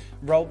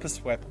 Roll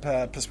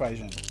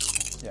persuasion.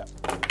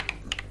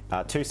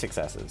 Yeah. 2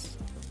 successes.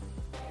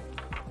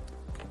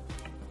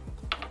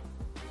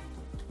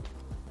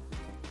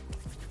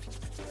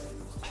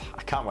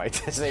 I can't wait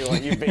to see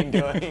what you've been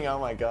doing. Oh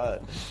my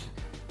god.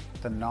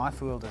 The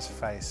knife wielder's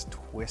face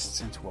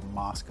twists into a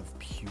mask of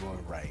pure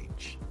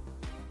rage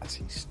as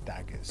he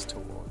staggers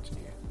towards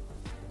you.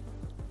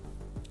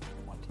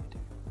 What do you do?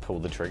 Pull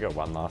the trigger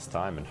one last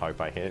time and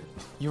hope I hit.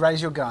 You raise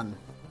your gun,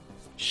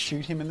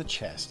 shoot him in the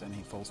chest, and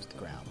he falls to the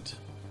ground,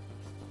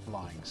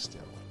 lying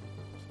still.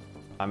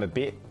 I'm a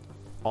bit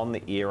on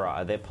the era.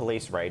 Are there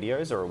police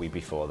radios or are we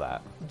before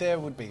that? There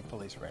would be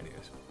police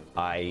radios.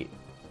 I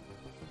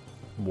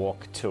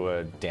walk to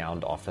a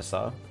downed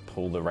officer,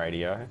 pull the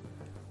radio,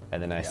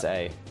 and then I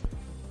say,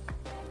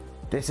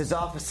 "This is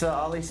Officer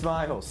Ollie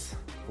Smiles.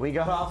 We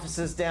got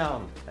officers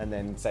down." And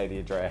then say the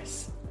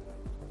address.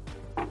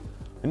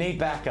 We need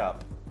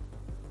backup.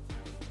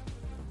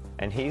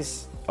 And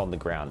he's on the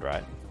ground,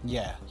 right?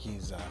 Yeah,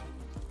 he's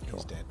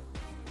dead.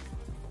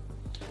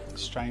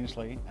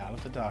 Strangely, out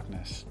of the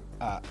darkness,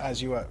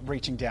 as you are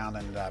reaching down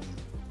and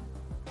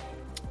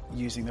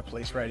using the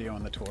police radio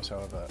on the torso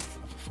of a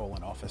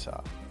fallen officer,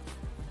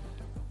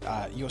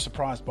 you're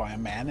surprised by a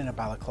man in a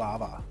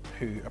balaclava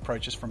who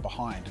approaches from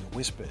behind and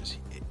whispers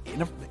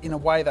in a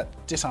way that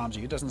disarms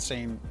you. It doesn't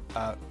seem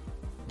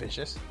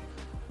vicious,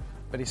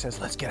 but he says,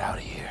 "Let's get out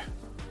of here."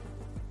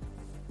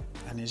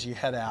 And as you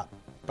head out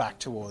back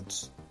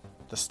towards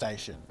the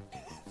station,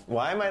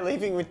 Why am I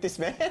leaving with this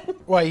man?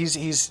 well,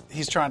 he's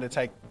trying to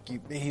take you.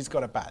 He's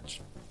got a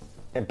badge.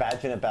 A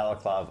badge and a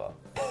balaclava.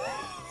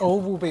 All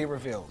will be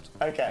revealed.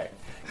 Okay,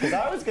 because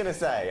I was going to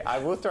say, I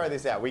will throw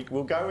this out.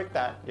 We'll go with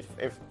that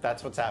if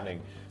that's what's happening.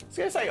 I was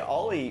going to say,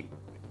 Ollie,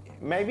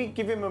 maybe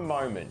give him a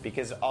moment,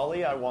 because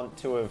Ollie, I want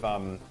to have...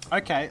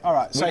 Okay, all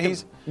right. So he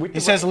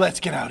says, "Let's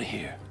get out of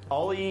here."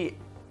 Ollie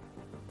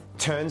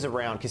turns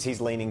around because he's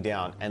leaning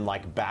down and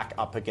like back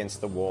up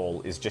against the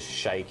wall is just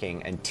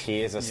shaking and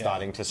tears are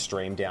starting to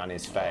stream down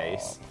his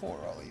face. Oh, poor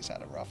Ollie's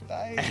had a rough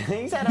day.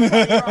 He's had a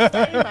pretty rough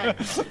day, mate.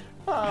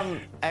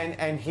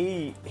 And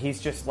he's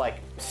just like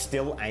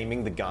still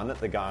aiming the gun at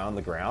the guy on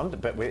the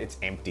ground, but it's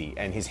empty,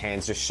 and his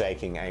hand's just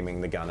shaking, aiming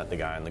the gun at the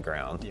guy on the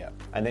ground. Yeah.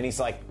 And then he's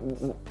like,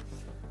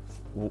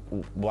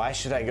 "Why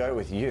should I go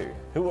with you?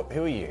 Who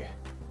are you?"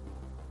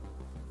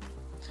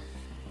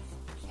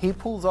 He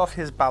pulls off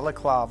his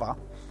balaclava,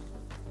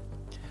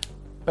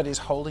 but is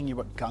holding you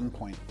at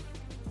gunpoint.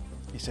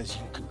 He says,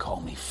 "You can call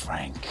me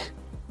Frank.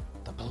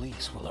 The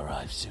police will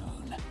arrive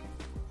soon.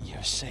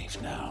 You're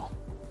safe now."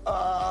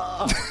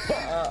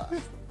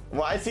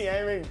 Why is he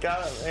aiming a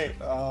gun at me?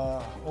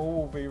 All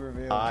will be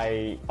revealed.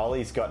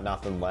 Ollie's got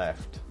nothing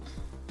left.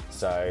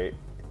 So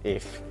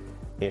if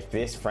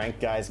this Frank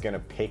guy's gonna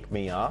pick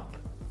me up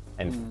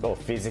and or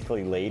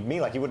physically lead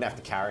me, like he wouldn't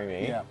have to carry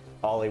me, Yeah.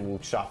 Ollie will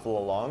shuffle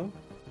along.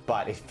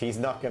 But if he's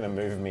not gonna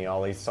move me,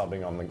 Ollie's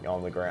sobbing on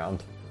the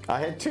ground. I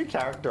had two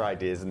character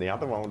ideas, and the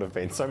other one would have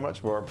been so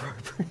much more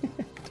appropriate.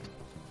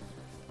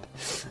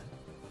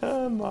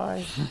 Oh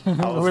my!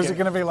 Or is it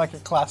going to be like a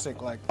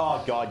classic? Like,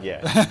 Oh god, yeah.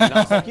 And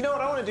I was like, you know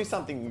what? I want to do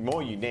something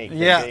more unique. than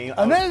yeah, being-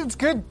 and then it's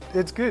good.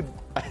 It's good.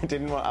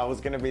 I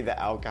was going to be the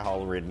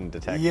alcohol-ridden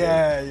detective.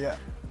 Yeah.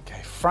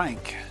 Okay,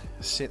 Frank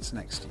sits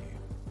next to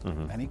you,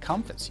 and he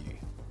comforts you.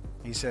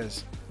 He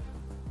says,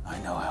 "I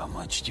know how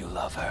much you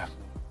love her.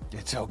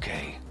 It's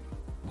okay.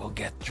 We'll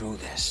get through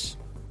this."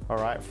 All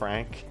right,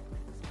 Frank.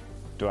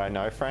 Do I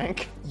know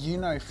Frank? You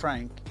know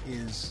Frank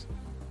is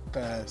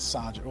the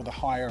sergeant, or the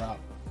higher up.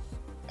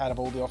 Out of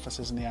all the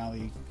officers in the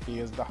alley, he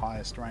is the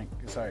highest rank.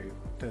 So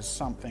there's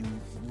something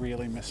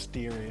really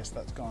mysterious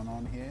that's going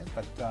on here.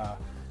 But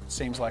it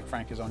seems like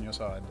Frank is on your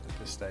side at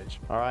this stage.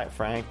 All right,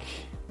 Frank.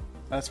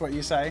 That's what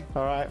you say?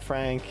 All right,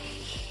 Frank.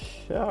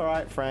 All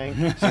right, Frank.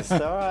 Just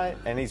all right.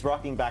 And he's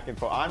rocking back and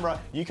forth.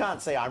 You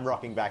can't say I'm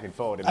rocking back and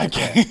forward.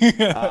 Okay.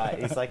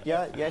 He's like,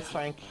 yeah, yes,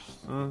 Frank.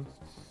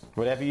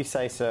 Whatever you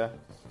say, sir.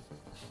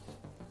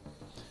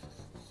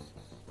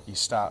 You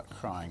start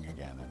crying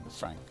again, and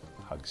Frank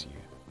hugs you.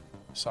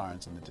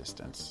 Sirens in the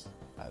distance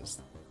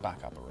as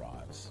backup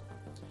arrives,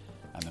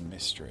 and the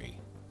mystery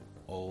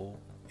all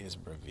is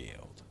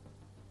revealed.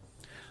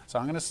 So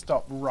I'm going to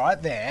stop right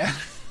there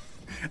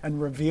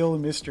and reveal the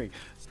mystery.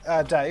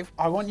 Dave,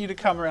 I want you to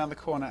come around the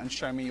corner and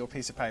show me your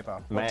piece of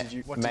paper. What did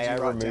you May I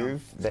write down?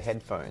 remove the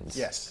headphones?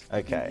 Yes.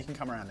 Okay. You can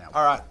come around now.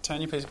 All right,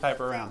 turn your piece of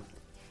paper around.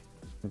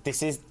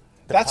 This is.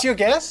 That's your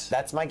guess?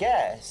 That's my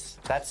guess.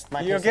 That's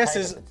my. Your piece of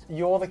guess paper. is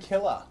you're the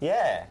killer.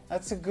 Yeah.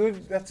 That's a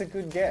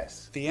good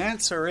guess. The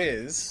answer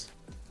is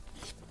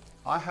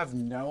I have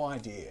no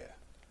idea,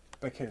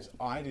 because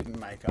I didn't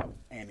make up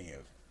any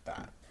of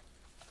that.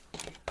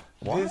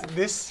 What?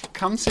 This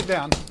come sit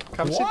down.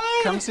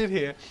 Come sit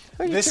here.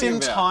 What are you This talking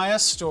about? entire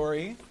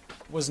story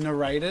was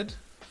narrated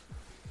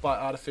by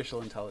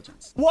artificial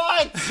intelligence.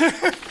 What?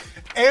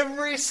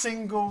 Every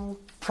single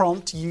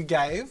prompt you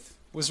gave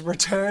was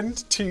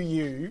returned to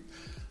you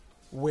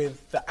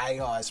with the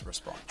AI's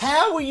response.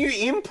 How were you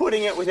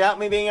inputting it without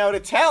me being able to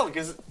tell?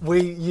 Because We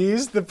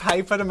used the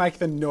paper to make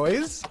the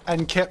noise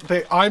and kept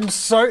the. I'm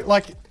so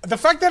like the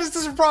fact that it's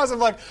a surprise. I'm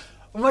like,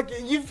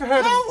 you've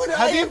heard. How would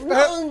I have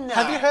known that?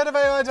 Have you heard of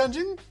AI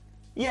Dungeon?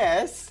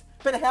 yes,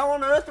 But how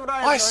on earth would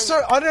I have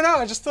I don't know.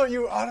 I just thought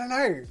I don't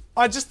know.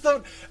 I just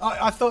thought,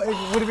 I thought it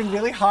would have been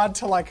really hard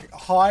to like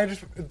hide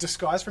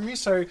disguise from you.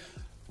 So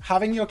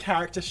having your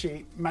character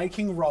sheet,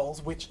 making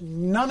rolls, which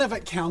none of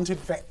it counted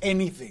for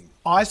anything.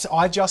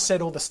 I just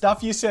said all the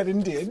stuff you said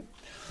and did,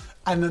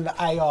 and then the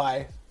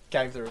AI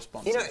gave the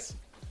responses. You know,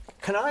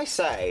 can I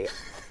say,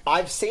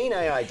 I've seen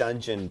AI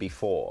Dungeon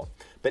before,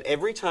 but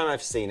every time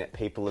I've seen it,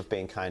 people have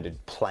been kind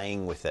of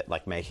playing with it,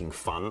 like making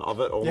fun of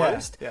it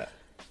almost. Yeah.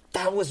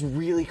 That was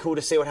really cool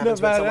to see what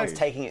happens when someone's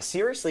taking it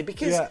seriously,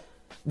 because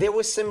there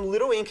was some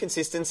little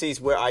inconsistencies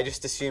where I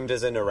just assumed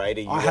as a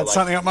narrator I had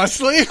something up my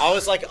sleeve. I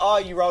was like, oh,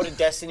 you rolled a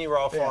destiny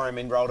roll for him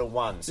and rolled a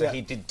 1, so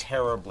he did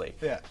terribly.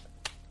 Yeah.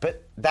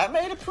 But that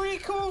made a pretty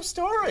cool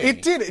story.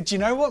 It did. Do you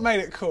know what made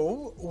it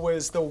cool?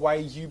 Was the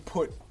way you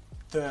put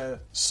the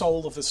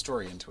soul of the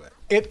story into it.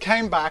 It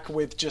came back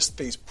with just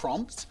these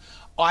prompts.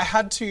 I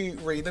had to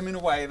read them in a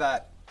way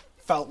that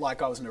felt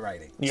like I was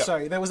narrating. Yep.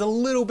 So there was a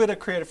little bit of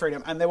creative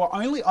freedom, and there were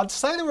only, I'd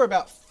say there were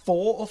about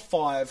 4 or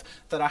 5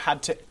 that I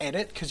had to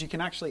edit, because you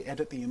can actually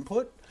edit the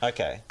input.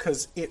 Okay.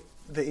 Because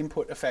the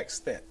input affects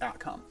the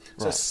outcome.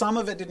 So some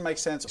of it didn't make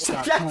sense.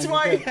 That's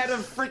why he had a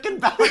freaking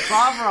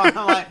balaclava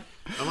on.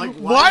 I'm like,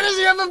 why does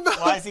he have a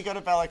balaclava? Why has he got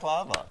a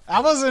balaclava?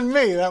 That wasn't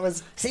me. That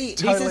was See,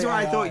 totally this is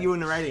why I AI. thought you were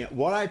narrating it.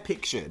 What I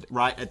pictured,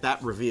 right, at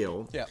that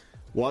reveal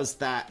was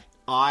that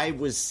I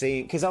was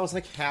seeing... Because I was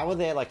like, how are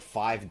there, like,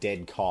 5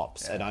 dead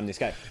cops? And I'm this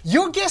guy...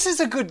 Your guess is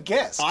a good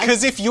guess.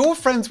 Because if you're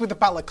friends with the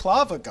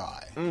balaclava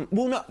guy...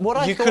 Well, no, what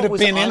I you thought could have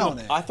was been in on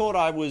it. I thought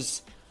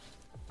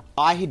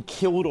I had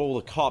killed all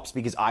the cops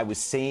because I was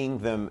seeing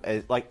them...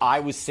 like,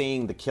 I was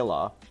seeing the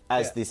killer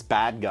as this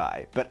bad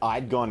guy. But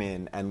I'd gone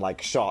in and,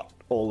 like, shot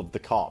all of the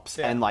cops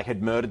and, like,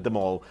 had murdered them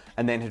all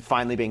and then had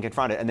finally been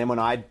confronted. And then when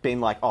I'd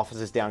been, like,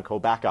 officers down, call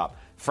back up,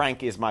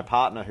 Frank is my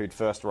partner who'd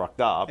first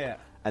rocked up. Yeah.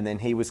 And then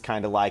he was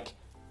kind of like,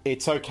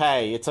 it's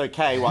okay.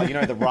 Well, you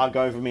know, the rug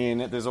over me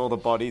and there's all the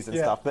bodies and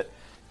stuff. But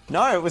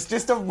no, it was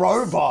just a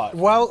robot.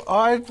 Well,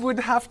 I would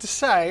have to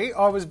say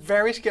I was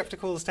very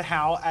skeptical as to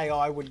how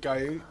AI would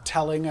go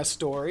telling a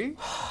story.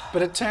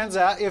 But it turns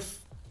out if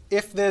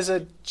there's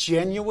a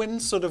genuine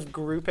sort of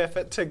group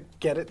effort to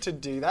get it to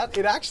do that,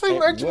 it actually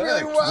worked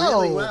really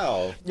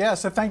well. Yeah,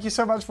 so thank you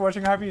so much for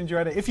watching. I hope you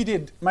enjoyed it. If you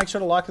did, make sure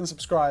to like and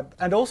subscribe.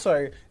 And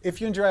also,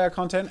 if you enjoy our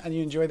content and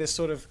you enjoy this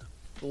sort of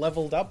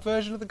leveled up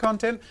version of the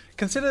content,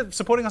 consider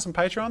supporting us on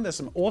Patreon. There's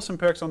some awesome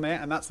perks on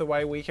there, and that's the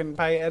way we can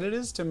pay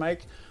editors to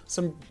make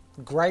some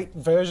great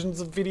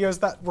versions of videos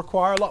that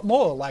require a lot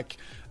more, like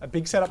a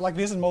big setup like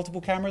this and multiple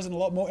cameras and a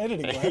lot more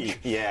editing work.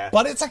 Yeah.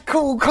 But it's a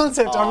cool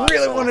concept. I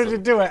really it's wanted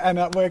awesome. to do it, and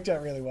it worked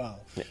out really well.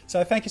 Yeah.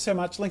 So thank you so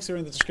much. Links are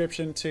in the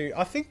description too.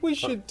 I think we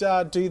should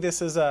do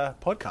this as a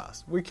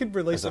podcast. We could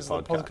release this as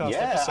a podcast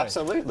Yeah, episode.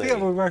 absolutely. Yeah,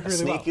 we'll work A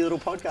really well. sneaky little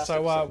podcast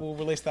So episode. we'll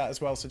release that as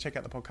well. So check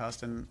out the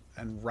podcast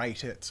and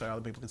rate it so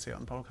other people can see it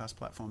on the podcast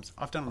platforms.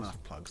 I've done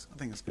enough plugs. I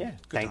think it's good. Yeah. Good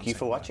Thank time you saying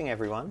for bye. watching,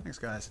 everyone. Thanks,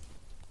 guys.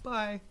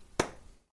 Bye.